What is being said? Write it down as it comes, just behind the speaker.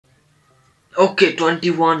Okay,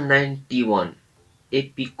 2191.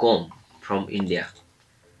 Epicom from India.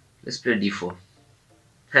 Let's play d4.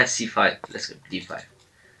 c5. Let's go d5.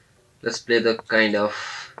 Let's play the kind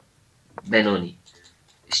of Benoni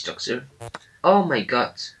structure. Oh my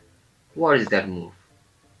god. What is that move?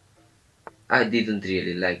 I didn't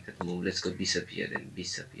really like that move. Let's go bishop here and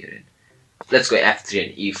bishop here and let's go f3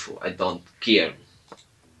 and e4. I don't care.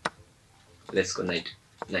 Let's go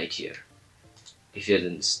knight here. If he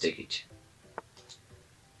doesn't take it.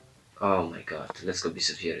 Oh my god. Let's go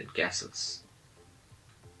bishop here and castles.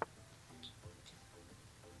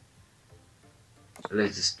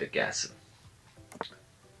 Let's just play castle.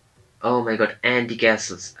 Oh my god,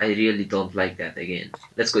 anti-castles. I really don't like that again.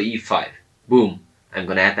 Let's go e5. Boom. I'm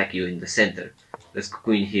gonna attack you in the center. Let's go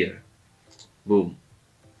queen here. Boom.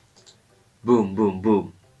 Boom, boom,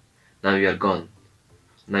 boom. Now you are gone.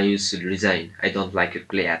 Now you should resign. I don't like your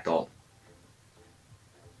play at all.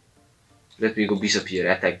 Let me go bishop here,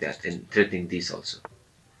 attack that, and threatening this also.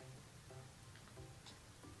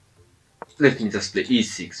 Let me just play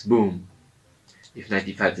e6. Boom. If knight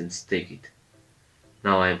e5 doesn't take it.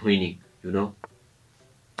 Now I am winning, you know.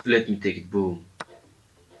 Let me take it. Boom.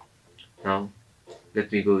 Now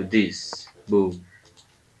let me go with this. Boom.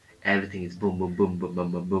 Everything is boom, boom, boom, boom,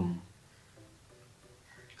 boom, boom, boom.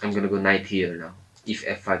 I'm gonna go knight here now. If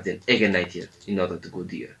f5, then again knight here in order to go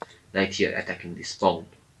there. Knight here attacking this pawn.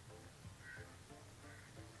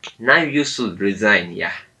 Now you should resign,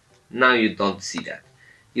 yeah. Now you don't see that.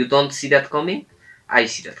 You don't see that coming? I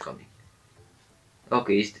see that coming.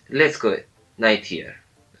 Okay, let's go knight here.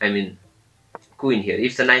 I mean, queen here.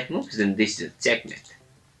 If the knight moves, then this is a checkmate.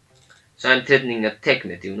 So I'm threatening a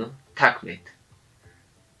checkmate, you know, checkmate.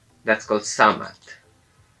 That's called samat.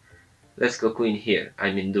 Let's go queen here.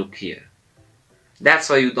 I mean rook here. That's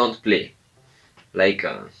why you don't play. Like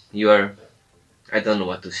you are. I don't know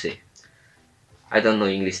what to say. I don't know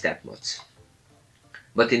English that much.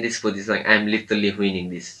 But in this position, I'm literally winning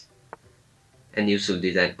this. And you should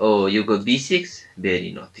design. Oh, you go b6.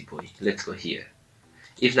 Very naughty boy. Let's go here.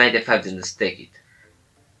 If knight f5, then just take it.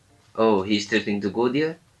 Oh, he's threatening to go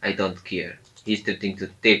there. I don't care. He's threatening to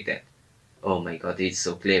take that. Oh my god, he's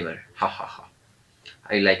so clever. Ha ha ha.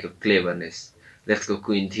 I like your cleverness. Let's go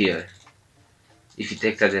queen here. If he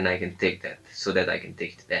takes that, then I can take that. So that I can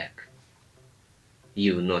take it back.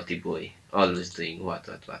 You naughty boy. Always doing what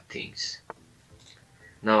things.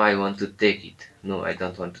 Now I want to take it. No, I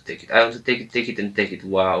don't want to take it. I want to take it and take it.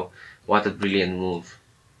 Wow. What a brilliant move.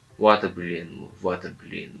 What a brilliant move. What a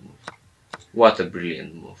brilliant move. What a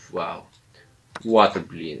brilliant move. Wow. What a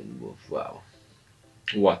brilliant move. Wow.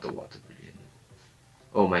 What a brilliant move.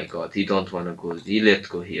 Oh my god, he don't wanna go. He let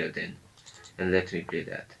go here then. And let me play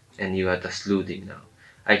that. And you are just losing now.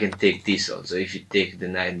 I can take this also. If you take the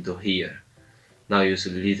knight to here. Now you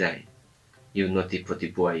should resign. You naughty potty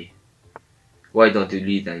boy. Why don't you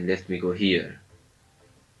resign? Let me go here.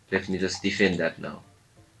 Let me just defend that now.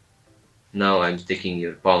 Now I'm taking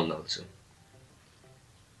your pawn also.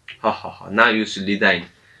 Ha ha ha. Now you should resign.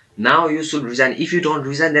 Now you should resign. If you don't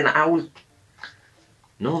resign, then I will.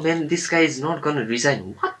 No man, this guy is not gonna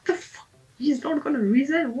resign. What the fuck? He's not gonna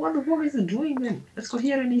resign. What the fuck is he doing, man? Let's go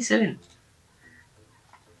here and e7.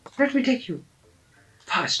 Let me take you.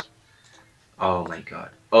 Fast. Oh my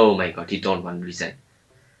god. Oh my god, you don't want to resign.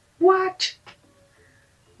 What?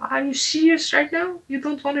 Are you serious right now? You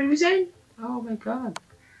don't want to resign? Oh my god.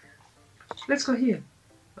 Let's go here.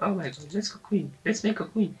 Oh my god, let's go queen. Let's make a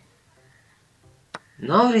queen.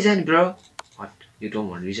 No resign, bro. What? You don't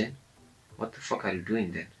want to resign? What the fuck are you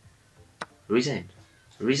doing then? Resign.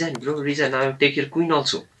 Resign, bro. Resign. I'll take your queen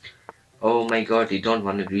also. Oh my god, you don't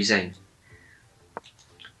want to resign.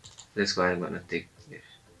 Let's go. I'm gonna take this.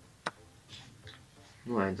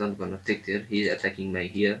 No, I'm not gonna take there. He's attacking my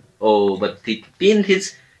here. Oh, but he pinned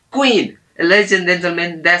his queen. Ladies and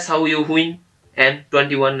gentlemen, that's how you win. And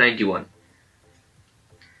 2191.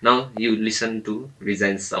 Now you listen to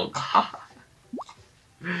Resign sound.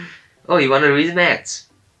 Oh, you want a rematch?